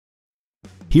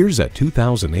Here's a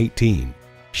 2018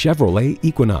 Chevrolet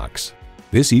Equinox.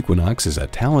 This Equinox is a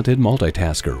talented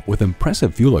multitasker with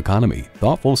impressive fuel economy,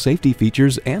 thoughtful safety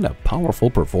features, and a powerful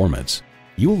performance.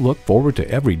 You'll look forward to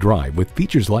every drive with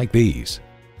features like these: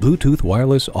 Bluetooth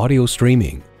wireless audio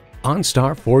streaming,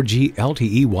 OnStar 4G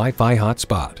LTE Wi-Fi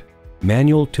hotspot,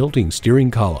 manual tilting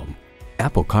steering column,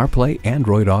 Apple CarPlay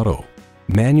Android Auto,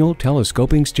 manual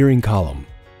telescoping steering column,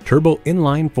 turbo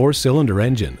inline 4-cylinder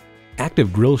engine,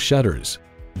 active grille shutters,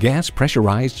 gas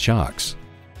pressurized shocks,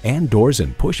 and doors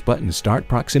and push-button start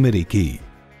proximity key.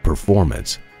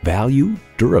 Performance, value,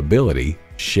 durability,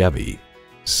 Chevy.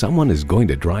 Someone is going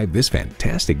to drive this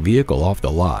fantastic vehicle off the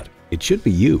lot. It should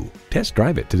be you. Test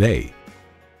drive it today.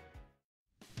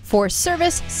 For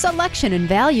service, selection, and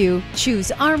value,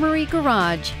 choose Armory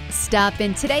Garage. Stop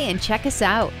in today and check us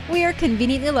out. We are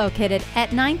conveniently located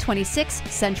at 926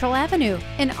 Central Avenue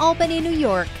in Albany, New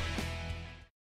York.